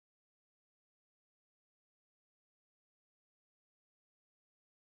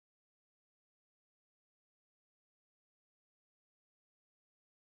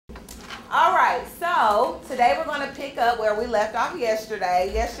All right, so today we're going to pick up where we left off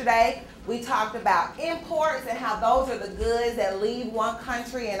yesterday. Yesterday we talked about imports and how those are the goods that leave one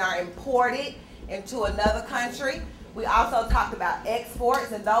country and are imported into another country. We also talked about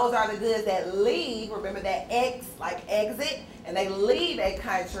exports, and those are the goods that leave, remember that X, like exit, and they leave a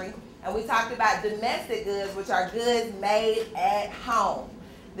country. And we talked about domestic goods, which are goods made at home.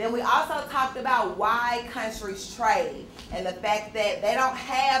 Then we also talked about why countries trade and the fact that they don't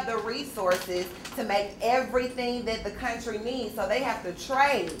have the resources to make everything that the country needs, so they have to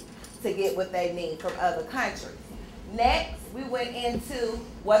trade to get what they need from other countries. Next, we went into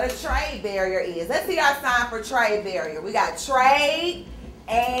what a trade barrier is. Let's see our sign for trade barrier. We got trade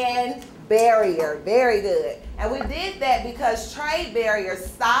and barrier. Very good. And we did that because trade barriers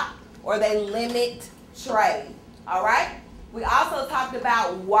stop or they limit trade. All right? We also talked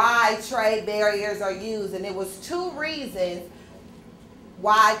about why trade barriers are used, and it was 2 reasons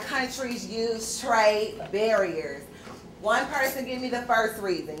why countries use trade barriers. One person give me the first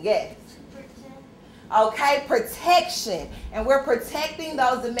reason. Yes. Okay, protection. And we're protecting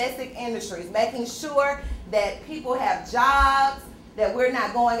those domestic industries, making sure that people have jobs, that we're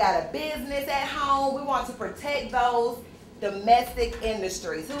not going out of business at home. We want to protect those domestic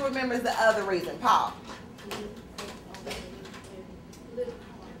industries. Who remembers the other reason? Paul.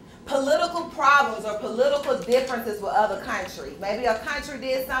 Political problems or political differences with other countries. Maybe a country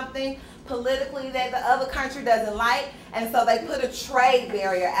did something politically that the other country doesn't like, and so they put a trade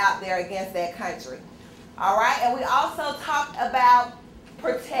barrier out there against that country. All right, and we also talked about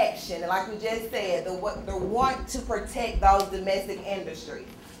protection, and like we just said, the want to protect those domestic industries.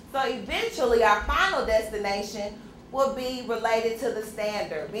 So eventually our final destination will be related to the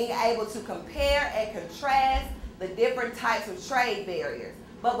standard, being able to compare and contrast the different types of trade barriers.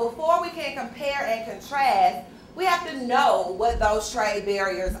 But before we can compare and contrast, we have to know what those trade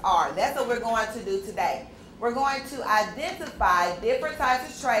barriers are. That's what we're going to do today. We're going to identify different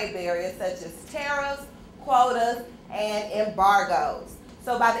types of trade barriers such as tariffs, quotas, and embargoes.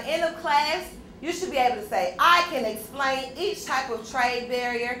 So by the end of class, you should be able to say, I can explain each type of trade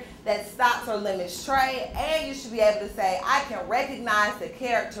barrier that stops or limits trade, and you should be able to say, I can recognize the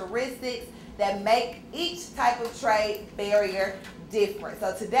characteristics that make each type of trade barrier different.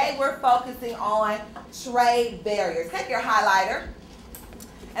 So today we're focusing on trade barriers. Take your highlighter,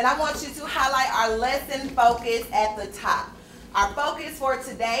 and I want you to highlight our lesson focus at the top. Our focus for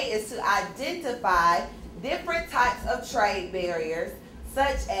today is to identify different types of trade barriers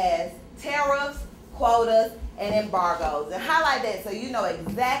such as tariffs, quotas, and embargoes. And highlight that so you know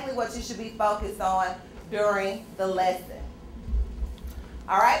exactly what you should be focused on during the lesson.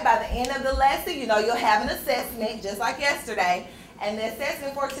 All right, by the end of the lesson, you know you'll have an assessment just like yesterday. And the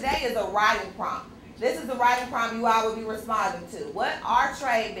assessment for today is a writing prompt. This is the writing prompt you all will be responding to. What are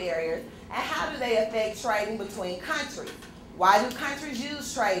trade barriers and how do they affect trading between countries? Why do countries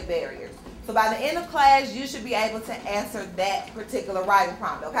use trade barriers? So by the end of class, you should be able to answer that particular writing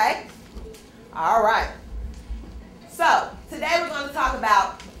prompt, okay? All right. So today we're going to talk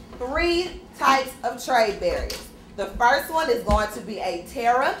about 3 types of trade barriers. The first one is going to be a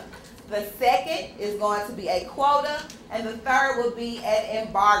tariff. The second is going to be a quota, and the third will be an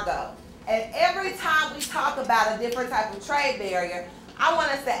embargo. And every time we talk about a different type of trade barrier, I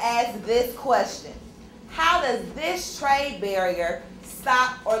want us to ask this question. How does this trade barrier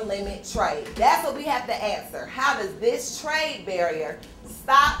stop or limit trade? That's what we have to answer. How does this trade barrier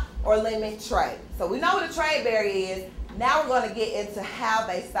stop or limit trade? So we know what a trade barrier is. Now we're going to get into how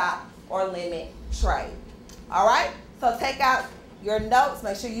they stop or limit trade. All right? So take out your notes,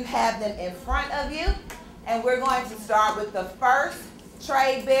 make sure you have them in front of you, and we're going to start with the first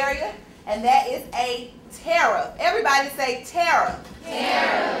trade barrier, and that is a tariff. Everybody say tariff.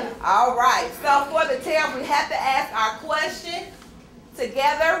 Tariff. All right, so for the tariff, we have to ask our question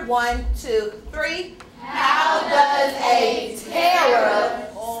together. 1, 2, 3. How does a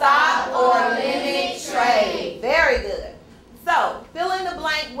tariff stop or limit trade? Very good. So, fill in the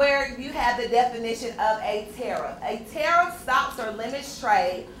blank where you have the definition of a tariff. A tariff stops or limits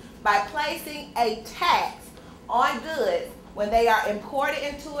trade by placing a tax on goods when they are imported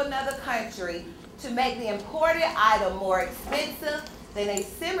into another country to make the imported item more expensive than a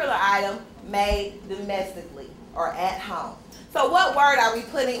similar item made domestically or at home. So what word are we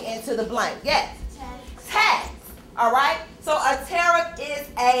putting into the blank? Yes? Tax. Tax. All right? So a tariff is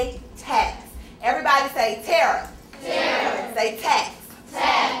a tax. Everybody say tariff. Tariff. Say tax.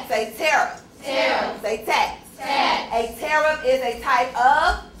 Tax. Say tariff. Tariff. Say tax. Tax. A tariff is a type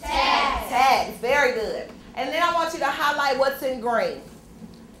of tax. Tax. Very good. And then I want you to highlight what's in green.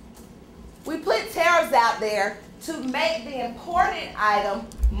 We put tariffs out there to make the imported item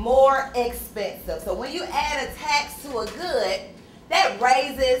more expensive. So when you add a tax to a good, that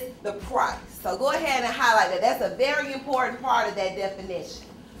raises the price. So go ahead and highlight that. That's a very important part of that definition.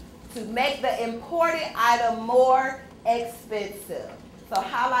 To make the imported item more expensive. So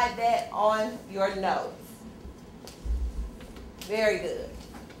highlight that on your notes. Very good.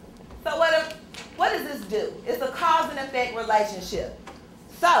 So what does this do? It's a cause and effect relationship.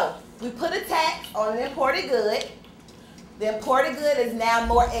 So we put a tax on an imported good. The imported good is now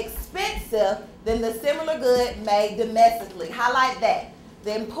more expensive than the similar good made domestically. Highlight that.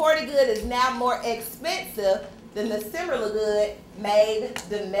 The imported good is now more expensive than the similar good made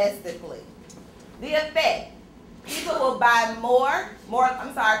domestically. The effect. People will buy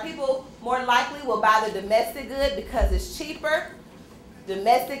people more likely will buy the domestic good because it's cheaper.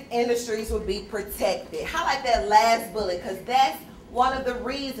 Domestic industries will be protected. Highlight that last bullet because that's one of the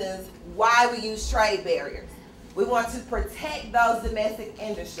reasons why we use trade barriers. We want to protect those domestic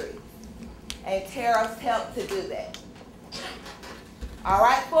industries, and tariffs help to do that. All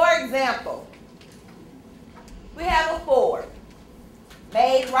right, for example, we have a Ford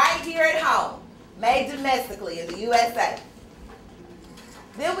made right here at home, made domestically in the USA.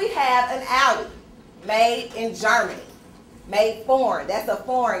 Then we have an Audi made in Germany, made foreign. That's a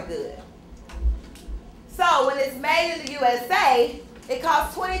foreign good. So when it's made in the USA, it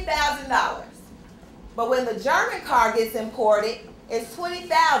costs $20,000. But when the German car gets imported, it's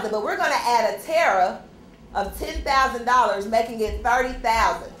 $20,000. But we're going to add a tariff of $10,000, making it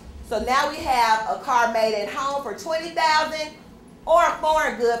 $30,000. So now we have a car made at home for $20,000 or a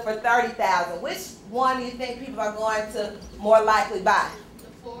foreign good for $30,000. Which one do you think people are going to more likely buy? The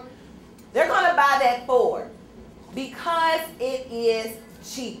Ford. They're going to buy that Ford because it is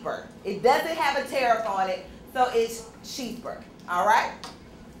cheaper. It doesn't have a tariff on it, so it's cheaper. All right?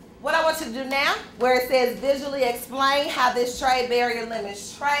 What I want you to do now, where it says visually explain how this trade barrier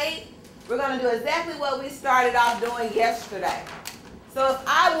limits trade, we're going to do exactly what we started off doing yesterday. So if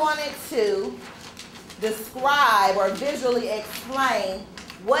I wanted to describe or visually explain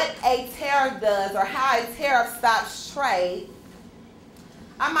what a tariff does or how a tariff stops trade,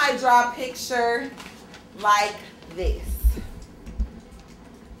 I might draw a picture like this.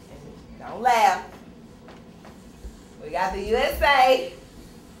 Don't laugh. We got the USA.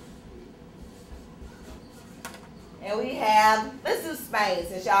 And we have, let's do Spain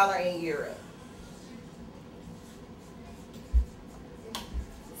since y'all are in Europe.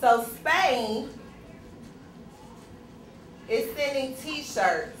 So Spain is sending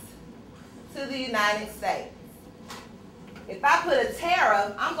t-shirts to the United States. If I put a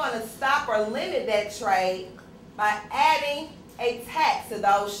tariff, I'm going to stop or limit that trade by adding a tax to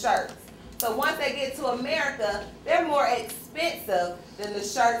those shirts. So once they get to America, they're more expensive than the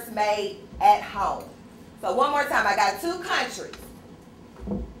shirts made at home. So one more time, I got two countries.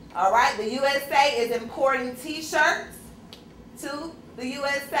 All right, the USA is importing t-shirts to the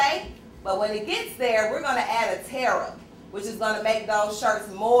USA, but when it gets there, we're going to add a tariff, which is going to make those shirts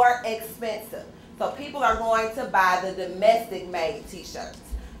more expensive. So people are going to buy the domestic made t-shirts.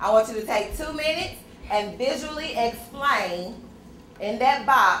 I want you to take 2 minutes and visually explain in that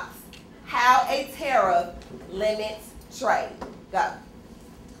box how a tariff limits trade. Go.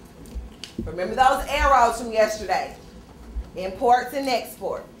 Remember those arrows from yesterday. Imports and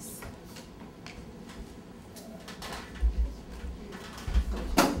exports.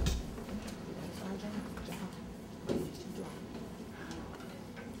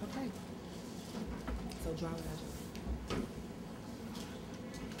 Okay. So draw it out.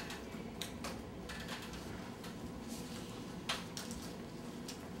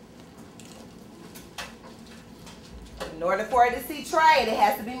 In order for it to see trade, it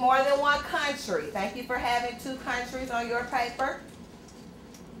has to be more than one country. Thank you for having 2 countries on your paper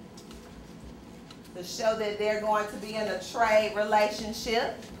to show that they're going to be in a trade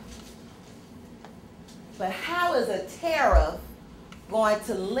relationship. But how is a tariff going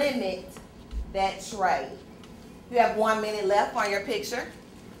to limit that trade? You have 1 minute left on your picture.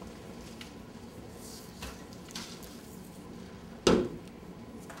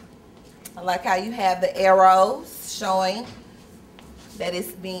 I like how you have the arrows showing that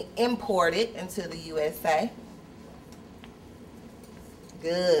it's being imported into the USA.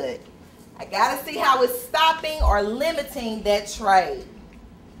 Good. I got to see how it's stopping or limiting that trade.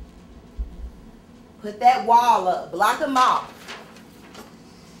 Put that wall up. Block them off.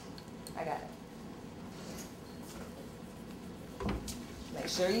 I got it. Make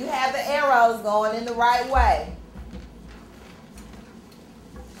sure you have the arrows going in the right way.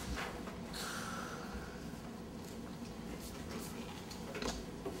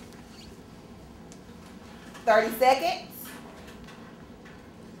 30 seconds.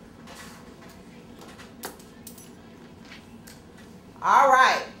 All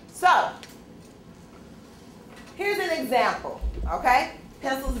right, so here's an example, okay?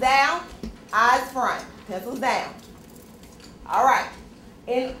 Pencils down, eyes front, pencils down. All right,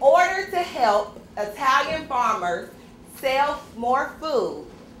 in order to help Italian farmers sell more food,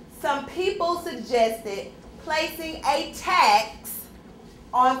 some people suggested placing a tax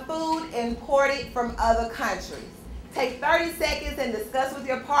on food imported from other countries. Take 30 seconds and discuss with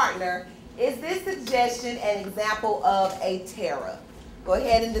your partner, is this suggestion an example of a tariff? Go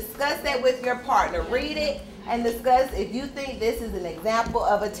ahead and discuss that with your partner. Read it and discuss if you think this is an example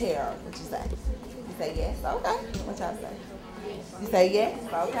of a tariff. What you say? You say yes? Okay. What y'all say? You say yes?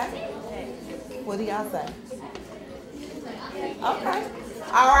 Okay. What do y'all say? Okay.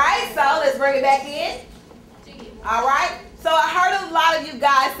 All right, so let's bring it back in. All right. So I heard a lot of you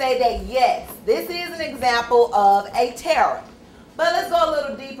guys say that yes, this is an example of a tariff. But let's go a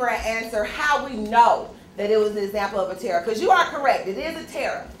little deeper and answer how we know that it was an example of a tariff. Because you are correct, it is a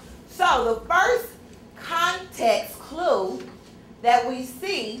tariff. So the first context clue that we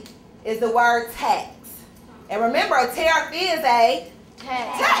see is the word tax. And remember, a tariff is a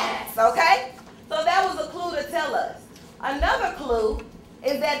tax, okay? So that was a clue to tell us. Another clue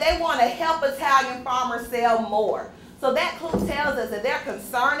is that they want to help Italian farmers sell more. So that clue tells us that they're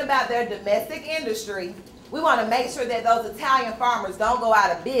concerned about their domestic industry. We want to make sure that those Italian farmers don't go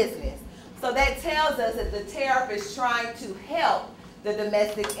out of business. So that tells us that the tariff is trying to help the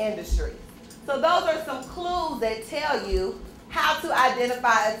domestic industry. So those are some clues that tell you how to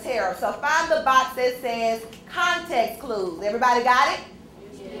identify a tariff. So find the box that says context clues. Everybody got it?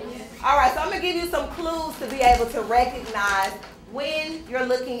 Yes. All right, so I'm going to give you some clues to be able to recognize when you're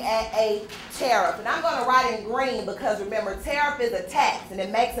looking at a tariff. And I'm going to write in green because remember, tariff is a tax and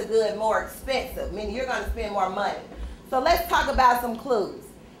it makes a good more expensive, meaning you're going to spend more money. So let's talk about some clues.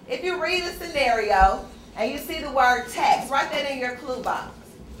 If you read a scenario and you see the word tax, write that in your clue box.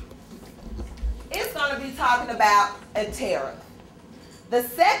 It's going to be talking about a tariff. The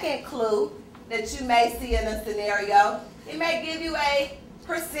second clue that you may see in a scenario, it may give you a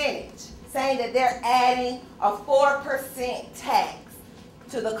percentage, saying that they're adding a 4% tax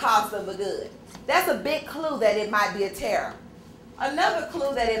to the cost of a good. That's a big clue that it might be a tariff. Another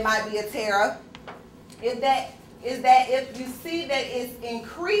clue that it might be a tariff is that if you see that it's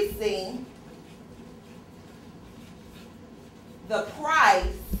increasing the price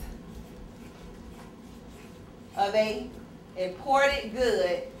of a imported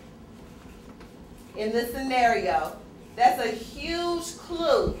good in the scenario, that's a huge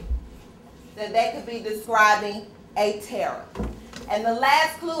clue that they could be describing a tariff. And the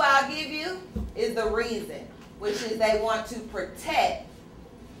last clue I'll give you is the reason, which is they want to protect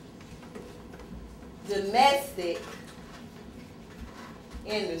domestic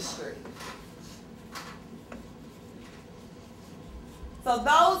industry. So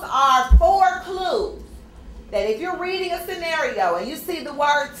those are 4 clues that if you're reading a scenario and you see the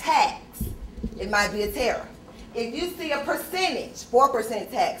word tax, it might be a tariff. If you see a percentage,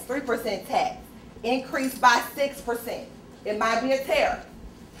 4% tax, 3% tax, increased by 6%, it might be a tariff.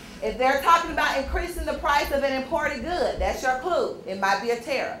 If they're talking about increasing the price of an imported good, that's your clue. It might be a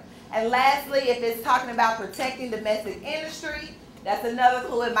tariff. And lastly, if it's talking about protecting domestic industry, that's another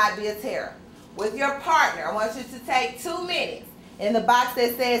clue. It might be a tariff. With your partner, I want you to take 2 minutes in the box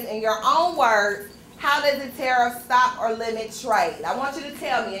that says, in your own words, how does a tariff stop or limit trade? I want you to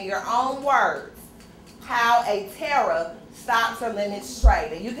tell me in your own words how a tariff stops or limits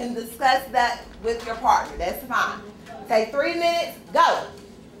trade. And you can discuss that with your partner. That's fine. Take 3 minutes. Go.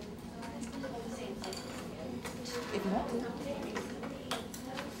 If you want to.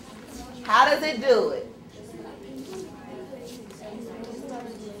 How does it do it?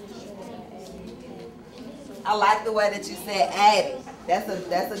 I like the way that you said adding. That's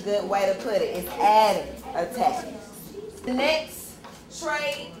a good way to put it. It's adding a tax. The next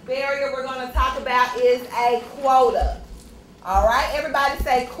trade barrier we're going to talk about is a quota. All right, everybody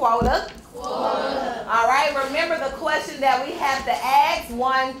say quota. Quota. All right, remember the question that we have to ask.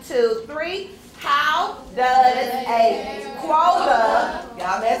 1, 2, 3. How does a quota,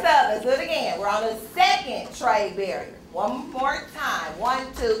 y'all messed up, let's do it again. We're on the second trade barrier. One more time.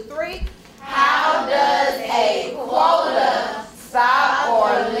 1, 2, 3. How does a quota stop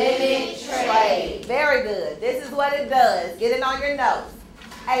or limit trade? Very good. This is what it does. Get it on your notes.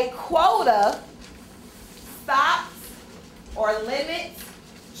 A quota stops or limits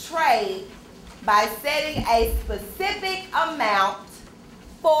trade by setting a specific amount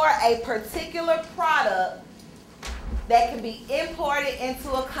for a particular product that can be imported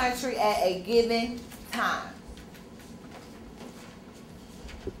into a country at a given time.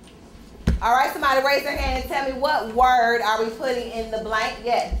 All right, somebody raise their hand and tell me what word are we putting in the blank?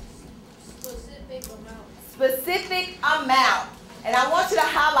 Yes. Specific amount. Specific amount. And I want you to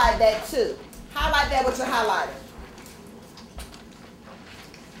highlight that too. Highlight that with your highlighter.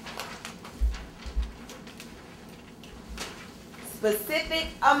 Specific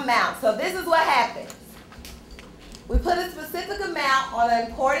amount. So this is what happens. We put a specific amount on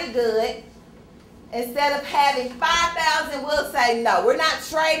an imported good. Instead of having 5,000, we'll say, no, we're not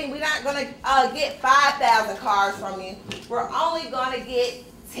trading. We're not going to get 5,000 cars from you. We're only going to get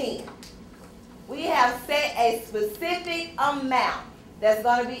 10. We have set a specific amount that's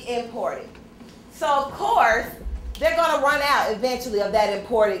going to be imported. So, of course, they're going to run out eventually of that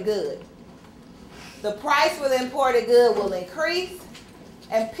imported good. The price for the imported good will increase,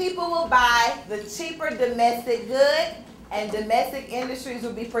 and people will buy the cheaper domestic good, and domestic industries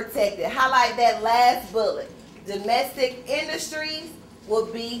will be protected. Highlight that last bullet. Domestic industries will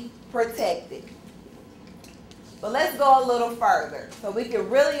be protected. But let's go a little further so we can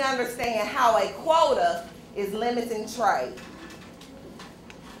really understand how a quota is limiting trade.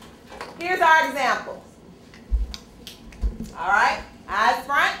 Here's our example. All right, eyes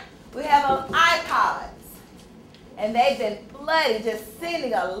front. We have iPods. And they've been flooding, just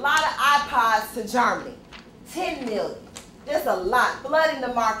sending a lot of iPods to Germany. 10 million. Just a lot, flooding the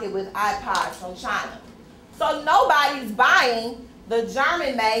market with iPods from China. So nobody's buying the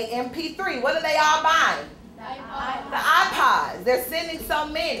German-made MP3. What are they all buying? The iPods. They're sending so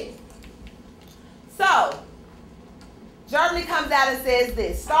many. So Germany comes out and says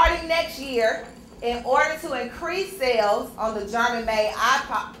this: starting next year, in order to increase sales on the German-made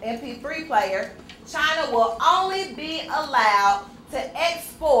iPod MP3 player, China will only be allowed to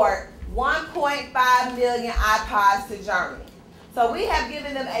export 1.5 million iPods to Germany. So we have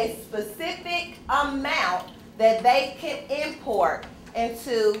given them a specific amount that they can import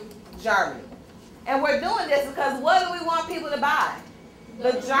into Germany. And we're doing this because what do we want people to buy?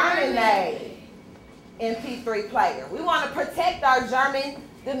 The German-made MP3 player. We want to protect our German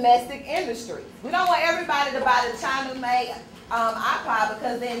domestic industry. We don't want everybody to buy the China-made iPod,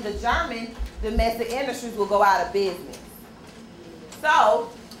 because then the German domestic industries will go out of business. So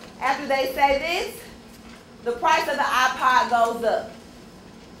after they say this, the price of the iPod goes up.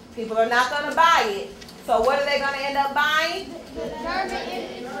 People are not going to buy it. So what are they going to end up buying? The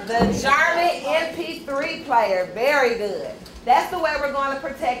German MP3 player. Very good. That's the way we're going to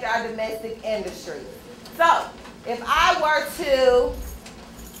protect our domestic industry. So if I were to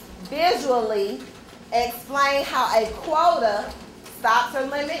visually explain how a quota stops or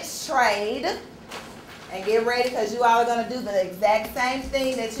limits trade, and get ready because you all are going to do the exact same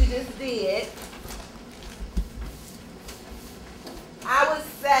thing that you just did. I would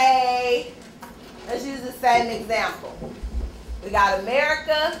say, let's use the same example. We got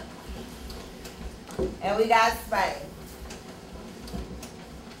America and we got Spain.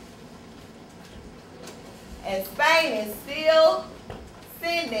 And Spain is still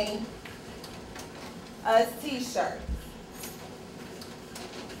sending us t-shirts.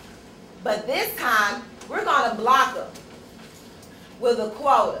 But this time, we're going to block them with a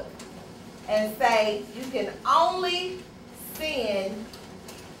quota and say you can only send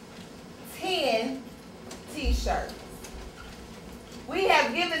 10 t-shirts. We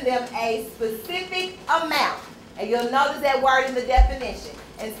have given them a specific amount. And you'll notice that word in the definition.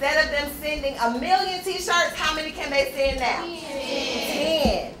 Instead of them sending 1 million t-shirts, how many can they send now?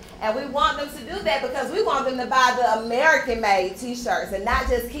 10. And we want them to do that because we want them to buy the American-made t-shirts and not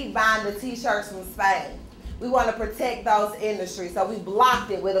just keep buying the t-shirts from Spain. We want to protect those industries. So we blocked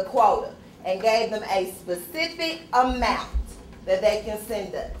it with a quota and gave them a specific amount that they can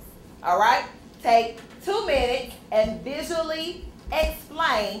send us. All right? Take 2 minutes and visually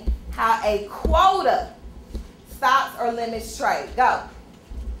explain how a quota stops or limits trade. Go.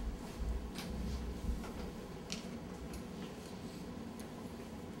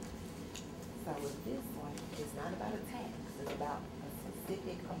 So with this one, it's not about a tax. It's about a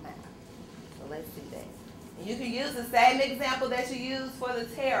specific amount. So let's see that. And you can use the same example that you used for the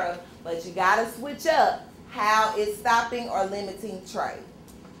tariff, but you got to switch up how it's stopping or limiting trade.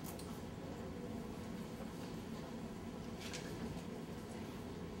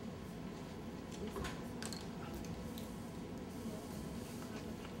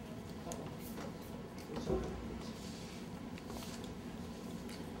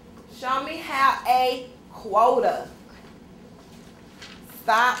 Show me how a quota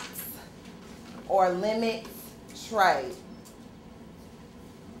stops or limits trade.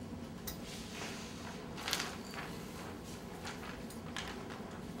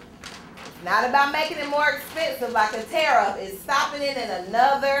 It's not about making it more expensive like a tariff. It's stopping it in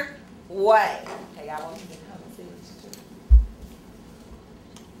another way. Okay, y'all want me to come and see what you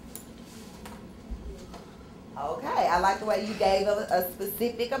do? Okay, I like the way you gave a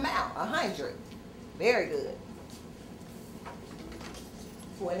specific amount, 100. Very good.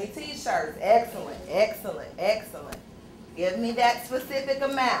 20 t-shirts, excellent, excellent, excellent. Give me that specific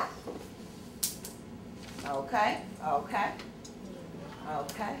amount. Okay, okay,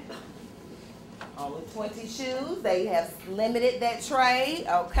 okay. Only 20 shoes. They have limited that trade.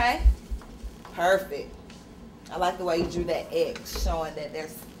 Okay, perfect. I like the way you drew that X, showing that they're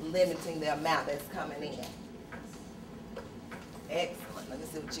limiting the amount that's coming in. Excellent. Let me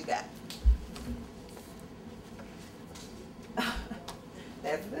see what you got.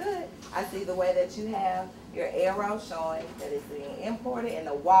 That's good. I see the way that you have your arrow showing that it's being imported and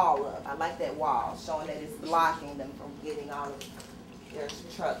the wall up. I like that wall, showing that it's blocking them from getting all of their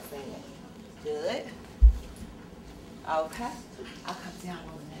trucks in. Good. Okay. I'll come down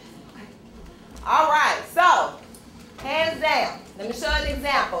on that. Okay. All right. So, hands down. Let me show you an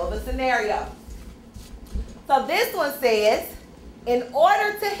example of a scenario. So this one says, in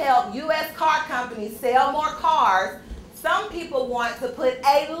order to help U.S. car companies sell more cars, some people want to put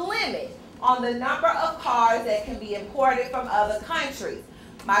a limit on the number of cars that can be imported from other countries.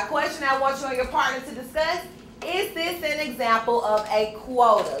 My question I want you and your partner to discuss, is this an example of a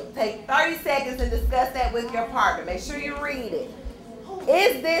quota? Take 30 seconds and discuss that with your partner. Make sure you read it.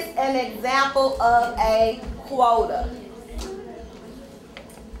 Is this an example of a quota?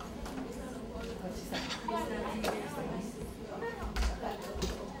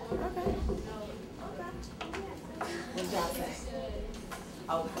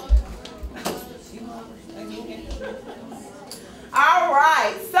 All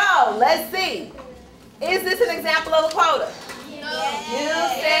right, so let's see. Is this an example of a quota?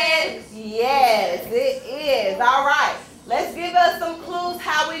 Yes. You said yes, it is. All right, let's give us some clues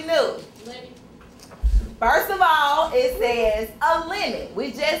how we knew. First of all, it says a limit.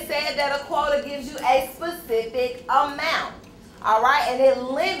 We just said that a quota gives you a specific amount. All right, and it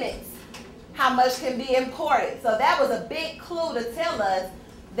limits how much can be imported. So that was a big clue to tell us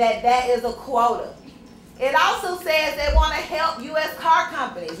that that is a quota. It also says they want to help U.S. car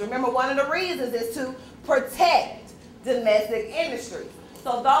companies. Remember, one of the reasons is to protect domestic industry.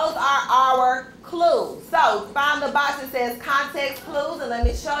 So those are our clues. So find the box that says context clues, and let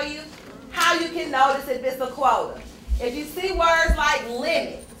me show you how you can notice if it's a quota. If you see words like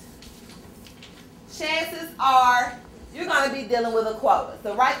limit, chances are you're going to be dealing with a quota.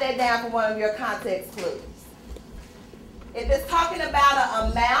 So write that down for one of your context clues. If it's talking about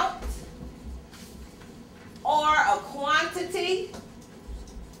an amount or a quantity,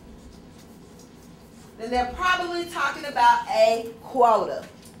 then they're probably talking about a quota.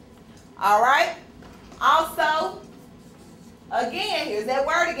 All right? Also, again, here's that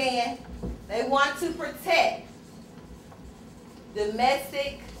word again. They want to protect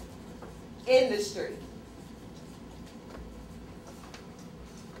domestic industry.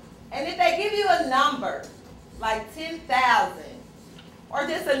 And if they give you a number, like 10,000, or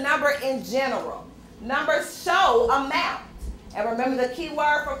just a number in general, numbers show amount. And remember, the key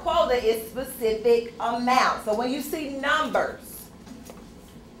word for quota is specific amount. So when you see numbers,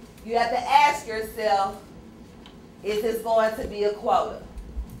 you have to ask yourself, is this going to be a quota?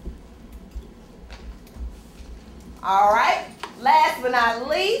 All right. Last but not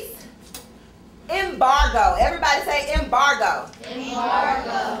least, embargo. Everybody say embargo.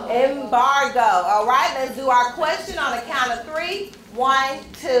 Embargo. Embargo. All right. Let's do our question on the count of 3. 1,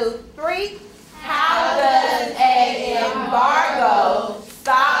 2, 3. How does an embargo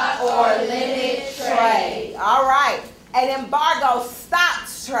stop or limit trade? All right. An embargo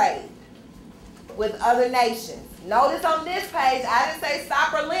stops trade with other nations. Notice on this page, I didn't say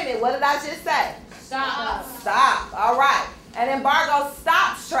stop or limit. What did I just say? Stop. Stop. All right. An embargo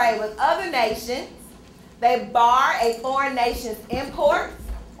stops trade with other nations. They bar a foreign nation's imports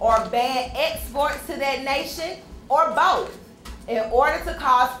or ban exports to that nation, or both, in order to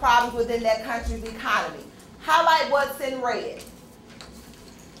cause problems within that country's economy. Highlight what's in red.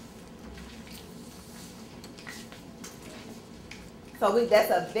 So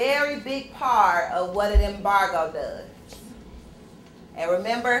that's a very big part of what an embargo does. And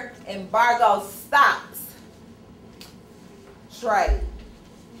remember, embargo stops trade.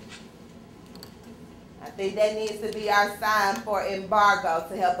 I think that needs to be our sign for embargo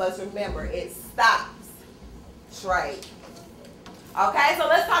to help us remember. It stops trade. Okay, so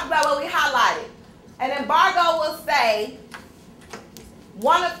let's talk about what we highlighted. An embargo will say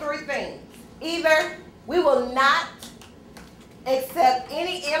one of 3 things. Either we will not accept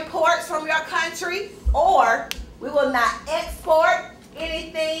any imports from your country, or we will not export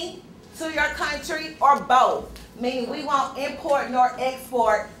anything to your country or both, meaning we won't import nor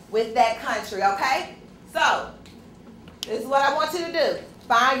export with that country, okay? So, this is what I want you to do.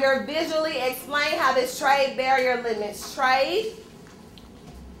 Find your visually explain how this trade barrier limits trade.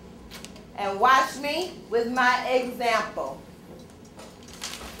 And watch me with my example.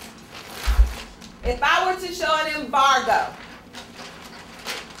 If I were to show an embargo,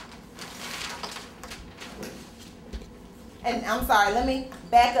 and I'm sorry, let me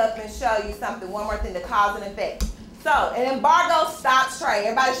back up and show you something, one more thing, the cause and effect. So, an embargo stops trade.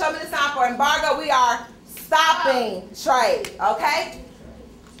 Everybody show me the sign for embargo. We are stopping trade, okay?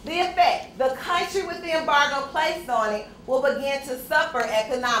 The effect, the country with the embargo placed on it will begin to suffer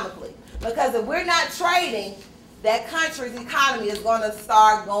economically. Because if we're not trading, that country's economy is going to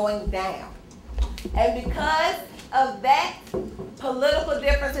start going down. And because of that, political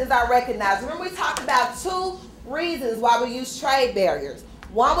differences are recognized. Remember, we talked about two reasons why we use trade barriers.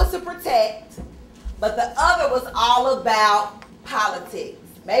 One was to protect, but the other was all about politics.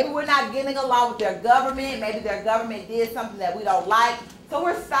 Maybe we're not getting along with their government. Maybe their government did something that we don't like. So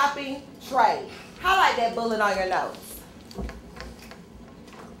we're stopping trade. Highlight that bullet on your notes.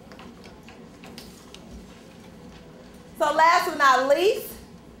 So last but not least,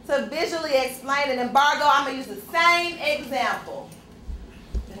 to visually explain an embargo, I'm going to use the same example.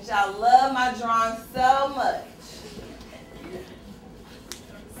 Since y'all love my drawing so much.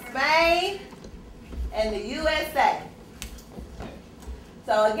 Spain and the USA.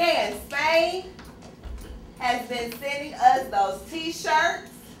 So again, Spain has been sending us those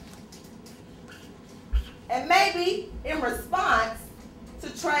t-shirts. And maybe in response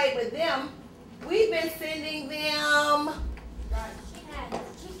to trade with them, we've been sending them.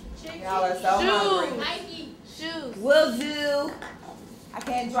 Y'all are so hungry. Nike. Shoes. We'll do, I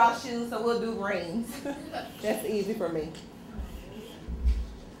can't draw shoes, so we'll do rings. That's easy for me.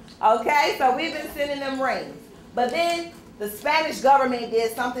 Okay, so we've been sending them rings. But then the Spanish government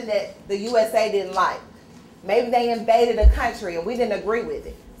did something that the USA didn't like. Maybe they invaded a country and we didn't agree with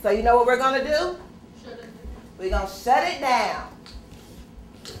it. So you know what we're going to do? We're going to shut it down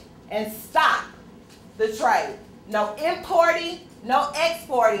and stop the trade. No importing, no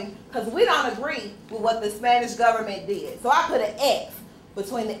exporting, because we don't agree with what the Spanish government did. So I put an X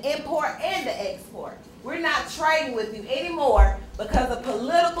between the import and the export. We're not trading with you anymore because of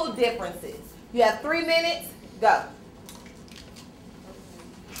political differences. You have 3 minutes, go.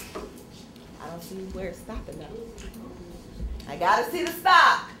 I don't see where it's stopping though. I got to see the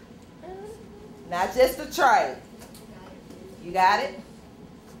stop, not just the trade. You got it?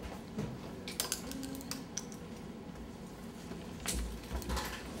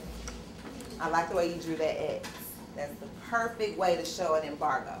 I like the way you drew that X. That's the perfect way to show an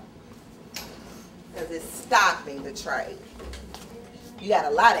embargo. Because it's stopping the trade. You got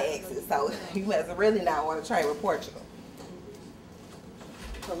a lot of X's, so you must really not want to trade with Portugal.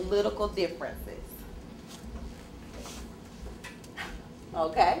 Political differences.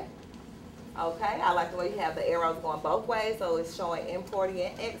 Okay? Okay, I like the way you have the arrows going both ways, so it's showing importing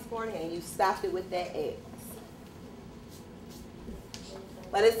and exporting, and you stopped it with that X.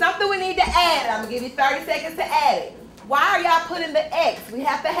 But it's something we need to add. I'm going to give you 30 seconds to add it. Why are y'all putting the X? We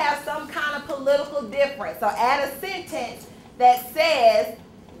have to have some kind of political difference. So add a sentence that says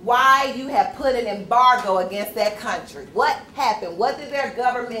why you have put an embargo against that country. What happened? What did their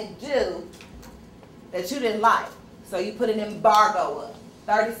government do that you didn't like? So you put an embargo up.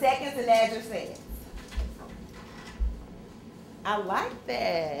 30 seconds and add your sentence. I like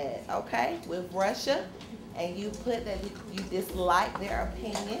that. Okay, with Russia. And you put that you dislike their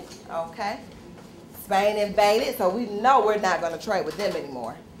opinion, okay? Spain invaded, so we know we're not going to trade with them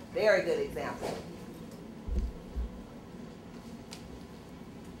anymore. Very good example.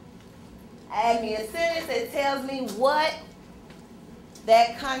 Add me a sentence that tells me what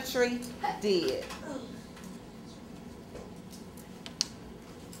that country did.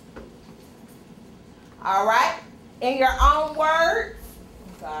 All right? In your own words.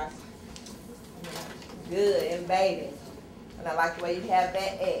 I'm sorry. Good, invading. And I like the way you have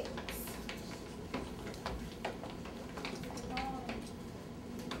that X.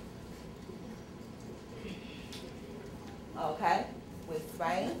 Okay, with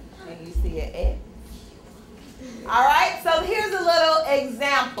Spain, and you see an X. All right, so here's a little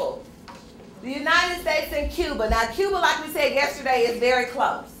example. The United States and Cuba. Now, Cuba, like we said yesterday, is very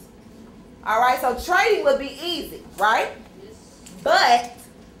close. All right, so trading would be easy, right? But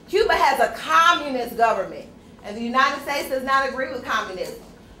Cuba has a communist government, and the United States does not agree with communism.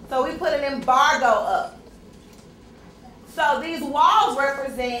 So we put an embargo up. So these walls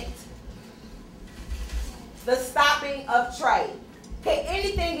represent the stopping of trade. Can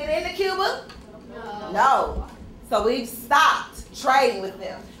anything get into Cuba? No. So we've stopped trading with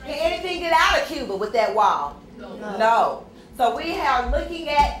them. Can anything get out of Cuba with that wall? No. So we are looking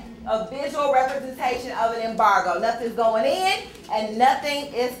at a visual representation of an embargo. Nothing's going in and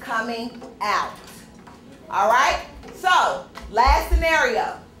nothing is coming out. All right? So, last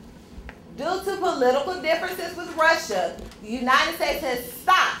scenario. Due to political differences with Russia, the United States has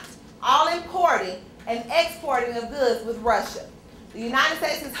stopped all importing and exporting of goods with Russia. The United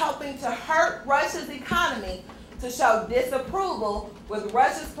States is hoping to hurt Russia's economy to show disapproval with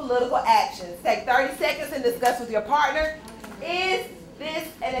Russia's political actions. Take 30 seconds and discuss with your partner. Is this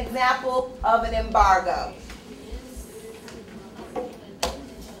an example of an embargo?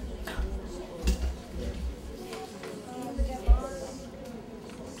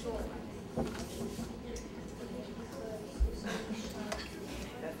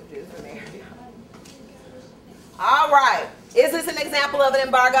 All right. Is this an example of an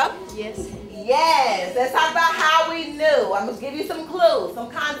embargo? Yes. Yes. Let's talk about how we knew. I'm going to give you some clues,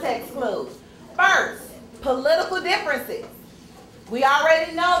 some context clues. First, political differences. We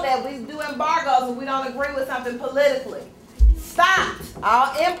already know that we do embargoes when we don't agree with something politically. Stopped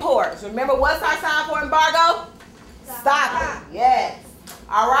all imports. Remember, what's our sign for embargo? Stop it. Yes.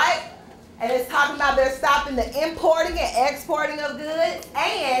 All right? And it's talking about they're stopping the importing and exporting of goods,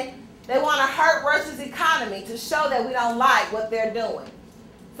 and they want to hurt Russia's economy to show that we don't like what they're doing.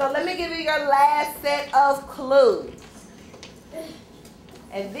 So let me give you your last set of clues.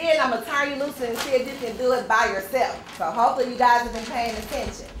 And then I'm going to turn you loose and see if you can do it by yourself. So hopefully you guys have been paying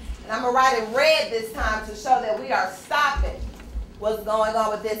attention. And I'm going to write it red this time to show that we are stopping what's going on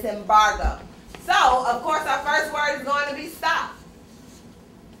with this embargo. So, of course, our first word is going to be stop.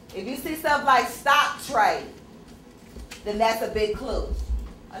 If you see stuff like stop trade, then that's a big clue.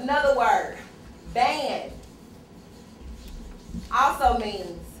 Another word, ban, also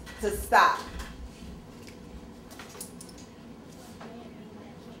means to stop.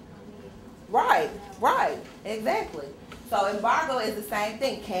 Right, exactly. So embargo is the same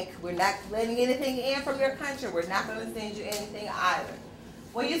thing. We're not letting anything in from your country. We're not going to send you anything either.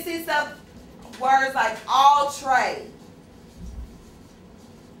 When you see words like all trade,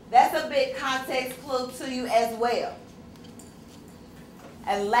 that's a big context clue to you as well.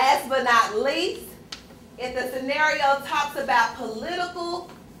 And last but not least, if the scenario talks about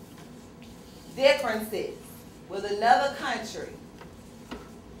political differences with another country,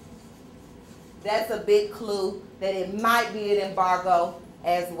 that's a big clue that it might be an embargo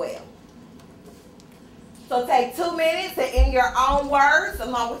as well. So take 2 minutes and in your own words,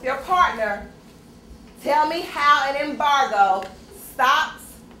 along with your partner, tell me how an embargo stops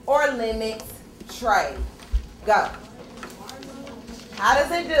or limits trade. Go. How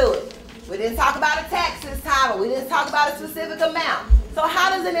does it do it? We didn't talk about a tax this time, or we didn't talk about a specific amount. So how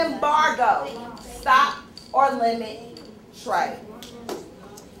does an embargo stop or limit trade?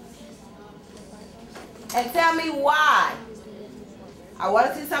 And tell me why. I want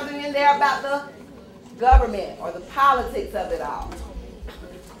to see something in there about the government or the politics of it all.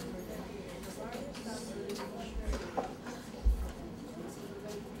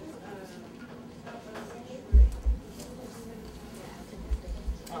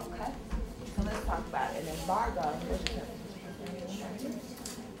 Okay, so let's talk about an embargo.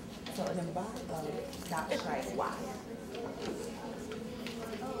 So an embargo stops trade. Why?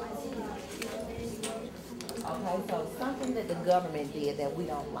 Okay, so something that the government did that we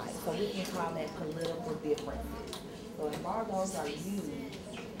don't like. So we can call that political differences. So embargoes are used.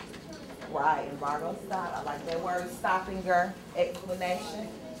 Right, embargo stop. I like that word, stopping your explanation.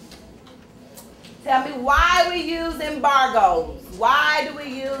 Tell me why we use embargoes. Why do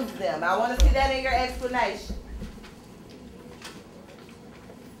we use them? I want to see that in your explanation.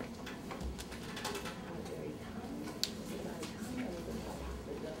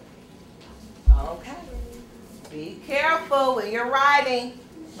 Okay. Be careful when you're writing.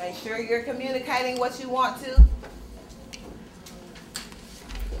 Make sure you're communicating what you want to.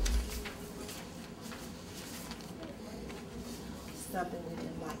 Something we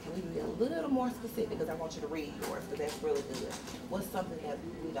didn't like. Can we be a little more specific? Because I want you to read yours, because that's really good. What's something that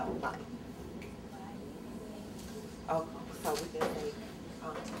we don't like? Oh, so we can say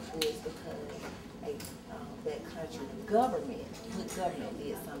it's because that country government, good government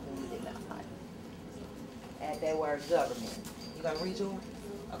did something we did not like. Add that word government. You gonna read yours?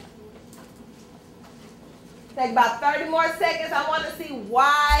 Okay. Take about 30 more seconds. I want to see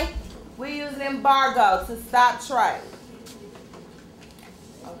why we use an embargo to stop trade.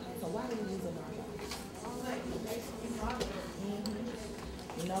 Okay, so why do we use embargo?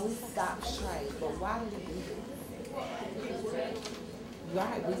 We know we stop trade, but why do we do this?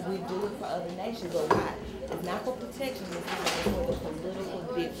 Right, we do it for other nations, but why? It's not for protection, it's for the political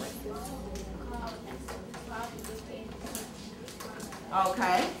differences.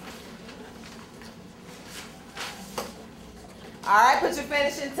 Okay. All right, put your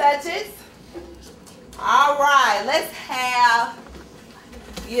finishing touches. All right, let's have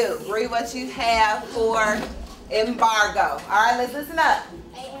you read what you have for embargo. All right, let's listen up.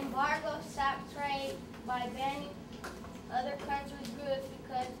 An embargo stops trade by banning other countries' goods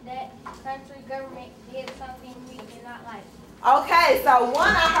because that country's government did something we did not like. Okay, so one,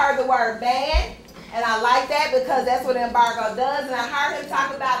 I heard the word ban, and I like that because that's what embargo does, and I heard him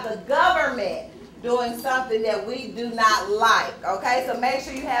talk about the government doing something that we do not like. Okay, so make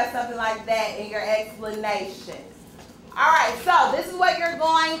sure you have something like that in your explanation. All right, so this is what you're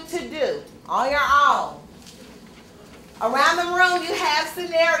going to do on your own. Around the room, you have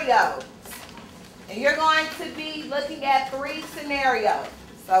scenarios. And you're going to be looking at 3 scenarios,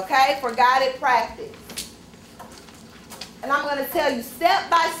 okay, for guided practice. And I'm going to tell you step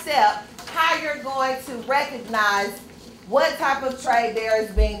by step how you're going to recognize what type of trade there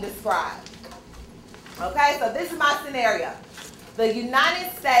is being described. Okay, so this is my scenario. The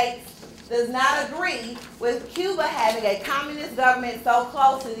United States does not agree with Cuba having a communist government so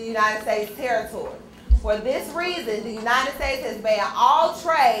close to the United States territory. For this reason, the United States has banned all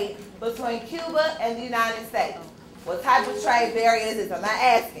trade between Cuba and the United States. What type of trade barrier is this? I'm not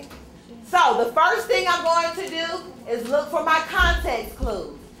asking. So the first thing I'm going to do is look for my context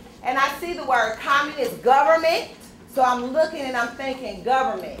clues. And I see the word communist government, so I'm looking and I'm thinking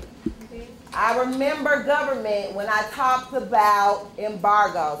government. I remember government when I talked about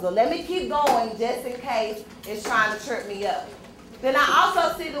embargo. So let me keep going just in case it's trying to trip me up. Then I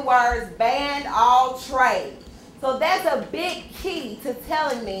also see the words banned all trade. So that's a big key to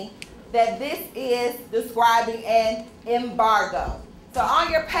telling me that this is describing an embargo. So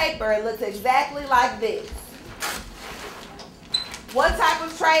on your paper, it looks exactly like this. What type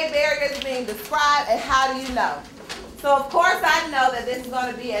of trade barrier is being described and how do you know? So of course I know that this is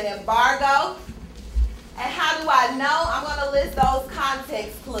going to be an embargo. And how do I know? I'm going to list those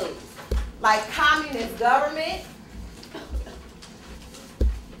context clues. Like communist government.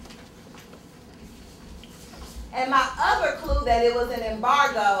 And my other clue that it was an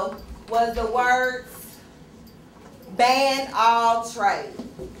embargo was the words ban all trade.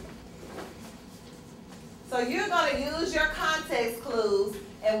 So you're going to use your context clues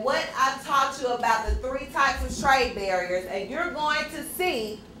and what I taught you about the 3 types of trade barriers, and you're going to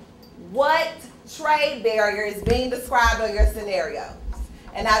see what trade barrier is being described on your scenario.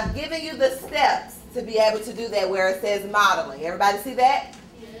 And I've given you the steps to be able to do that where it says modeling. Everybody see that?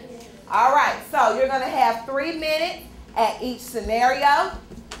 Yes. All right, so you're going to have 3 minutes at each scenario.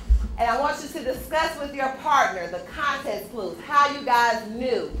 And I want you to discuss with your partner the context clues, how you guys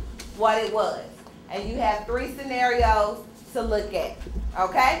knew what it was. And you have 3 scenarios to look at,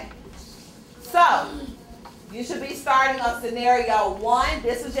 okay? So, you should be starting on scenario 1.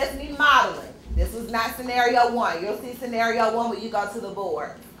 This was just me modeling. This was not scenario 1. You'll see scenario 1 when you go to the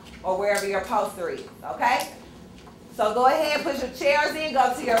board or wherever your poster is, okay? So go ahead, put your chairs in,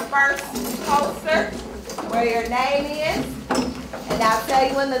 go to your first poster where your name is, and I'll tell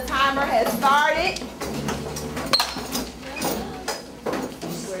you when the timer has started.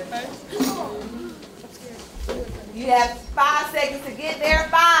 You have 5 seconds to get there.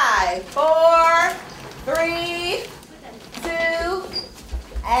 5, 4, 3, 2,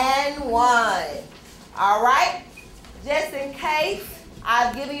 and 1. All right? Just in case,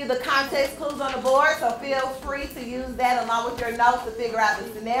 I've given you the context clues on the board, so feel free to use that along with your notes to figure out the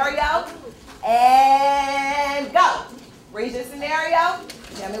scenario. And go. Read your scenario.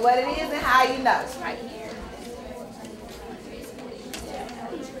 Tell me what it is and how you know. It's right here.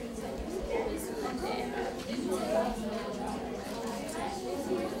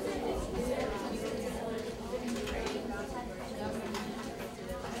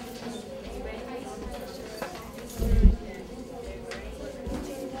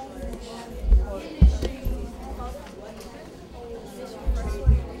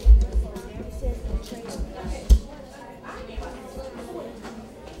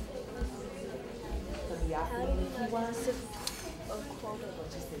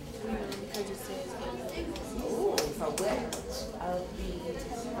 So which of these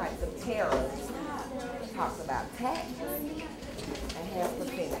types of terrors talks about tax and has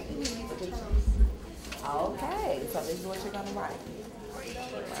percentage? Okay, so this is what you're going to write.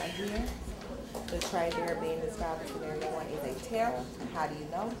 Right here. The trade barrier being described in scenario 1 is a terror. How do you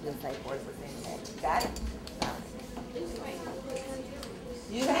know? Just say 40% tax. Got it?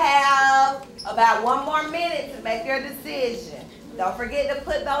 You have about 1 more minute to make your decision. Don't forget to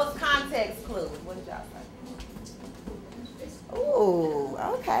put those context clues. What did y'all say? Ooh,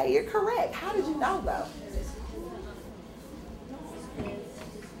 okay, you're correct. How did you know though?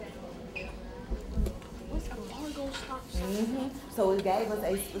 So it gave us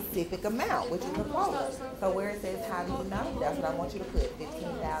a specific amount, which is a quota. So where it says, how do you know? That's what I want you to put,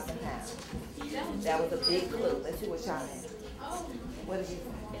 15,000 pounds. That was a big clue. Let's see what y'all had. What did you say?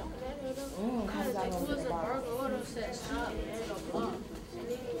 How did y'all know it was a bar?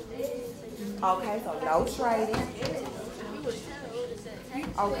 Okay, so no trading.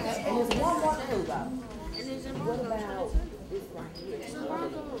 Okay, and there's one more clue though. What about this right here?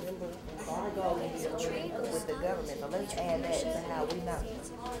 Remember, Bargo with the government. So let's add that to how we know.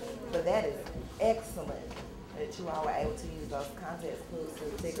 So that is excellent that you all were able to use those context clues to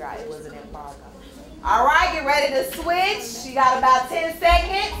figure out it wasn't embargo. All right, get ready to switch. You got about 10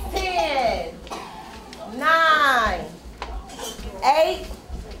 seconds. 10, 9, 8,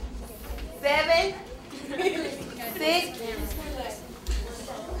 7, 6,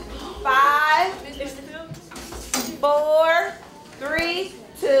 5, 4, 3,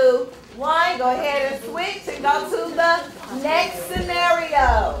 2, 1. Go ahead and switch and go to the next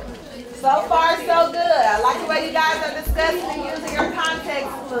scenario. So far, so good. I like the way you guys are discussing and using your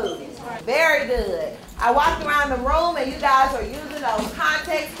context clues. Very good. I walked around the room and you guys are using those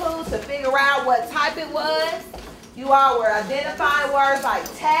context clues to figure out what type it was. You all were identifying words like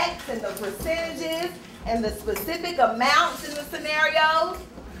tax and the percentages and the specific amounts in the scenarios.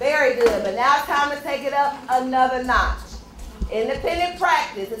 Very good. But now it's time to take it up another notch. Independent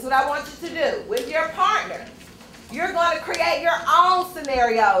practice is what I want you to do with your partner. You're going to create your own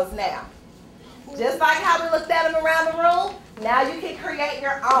scenarios now. Just like how we looked at them around the room, now you can create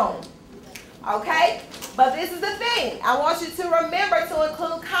your own. Okay? But this is the thing. I want you to remember to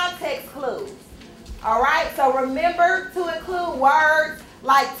include context clues. All right? So remember to include words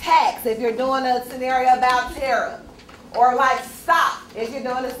like tax if you're doing a scenario about tariff. Or like stop if you're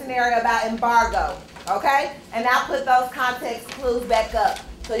doing a scenario about embargo. Okay? And now put those context clues back up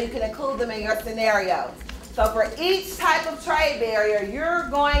so you can include them in your scenarios. So for each type of trade barrier, you're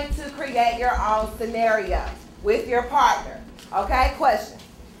going to create your own scenario with your partner. Okay? Question?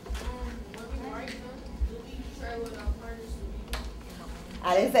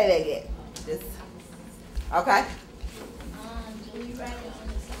 I didn't say that yet. Just, okay?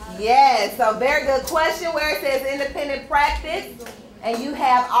 Yes, so very good question where it says independent practice and you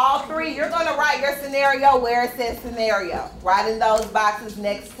have all three. You're going to write your scenario where it says scenario. Right in those boxes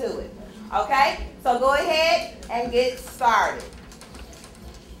next to it. Okay? So go ahead and get started.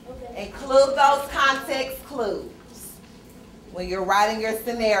 Include those context clues when you're writing your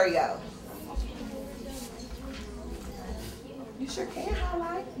scenario. You sure can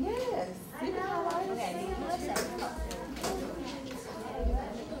highlight. Yes. You can highlight.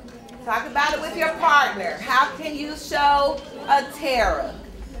 Talk about it with your partner. How can you show a tariff?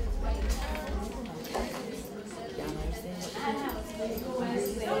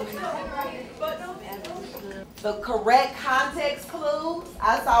 The correct context clues.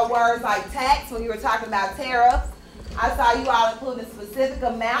 I saw words like tax when you were talking about tariffs. I saw you all including specific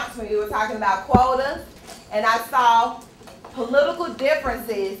amounts when you were talking about quotas. And I saw political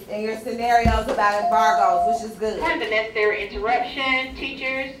differences in your scenarios about embargoes, which is good. The necessary interruption,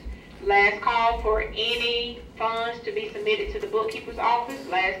 teachers. Last call for any funds to be submitted to the bookkeeper's office.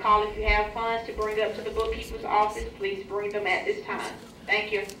 Last call if you have funds to bring up to the bookkeeper's office, please bring them at this time.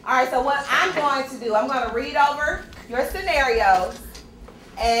 Thank you. All right, so what I'm going to do, I'm going to read over your scenarios,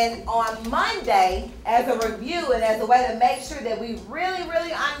 and on Monday, as a review and as a way to make sure that we really,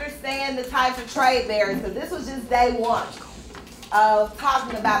 really understand the types of trade barriers, because this was just day one of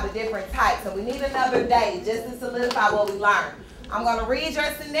talking about the different types, and we need another day just to solidify what we learned. I'm going to read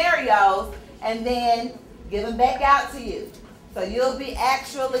your scenarios and then give them back out to you. So you'll be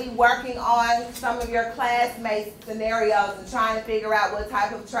actually working on some of your classmates' scenarios and trying to figure out what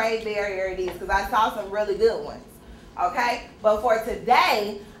type of trade barrier it is, because I saw some really good ones. Okay? But for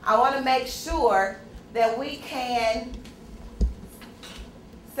today, I want to make sure that we can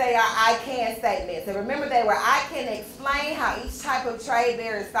say our I can statements. And remember, they were I can explain how each type of trade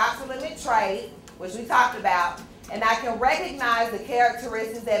barrier stops or limit trade, which we talked about. And I can recognize the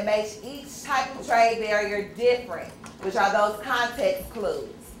characteristics that make each type of trade barrier different, which are those context clues.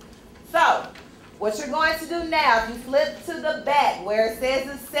 So, what you're going to do now, if you flip to the back where it says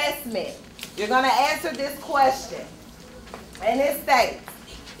assessment, you're going to answer this question. And it states,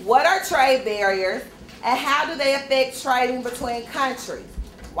 what are trade barriers and how do they affect trading between countries?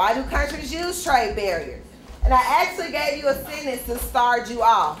 Why do countries use trade barriers? And I actually gave you a sentence to start you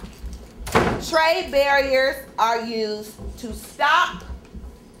off. Trade barriers are used to stop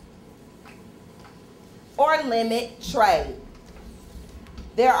or limit trade.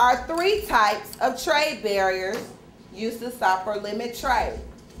 There are 3 types of trade barriers used to stop or limit trade.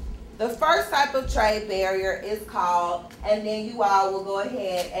 The first type of trade barrier is called, and then you all will go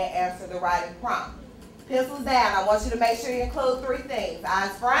ahead and answer the writing prompt. Pencils down. I want you to make sure you include 3 things.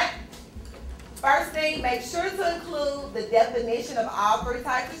 Eyes front. First thing, make sure to include the definition of all 3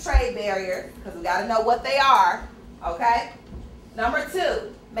 types of trade barriers, because we got to know what they are, okay? Number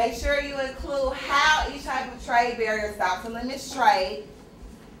 2, make sure you include how each type of trade barrier stops and limits trade.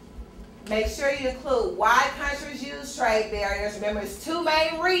 Make sure you include why countries use trade barriers. Remember, it's 2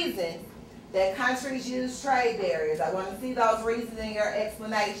 main reasons that countries use trade barriers. I want to see those reasons in your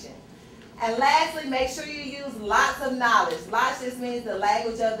explanation. And lastly, make sure you use lots of knowledge. Lots just means the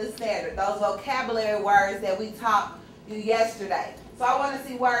language of the standard, those vocabulary words that we taught you yesterday. So I want to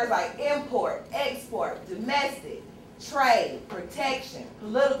see words like import, export, domestic, trade, protection,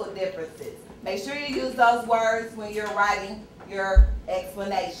 political differences. Make sure you use those words when you're writing your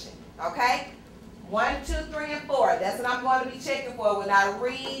explanation. Okay? 1, 2, 3, and 4. That's what I'm going to be checking for when I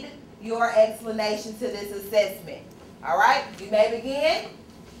read your explanation to this assessment. All right? You may begin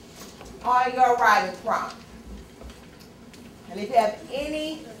on your writing prompt. And if you have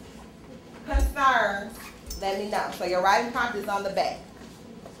any concerns, let me know. So your writing prompt is on the back.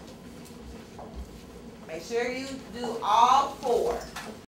 Make sure you do all 4.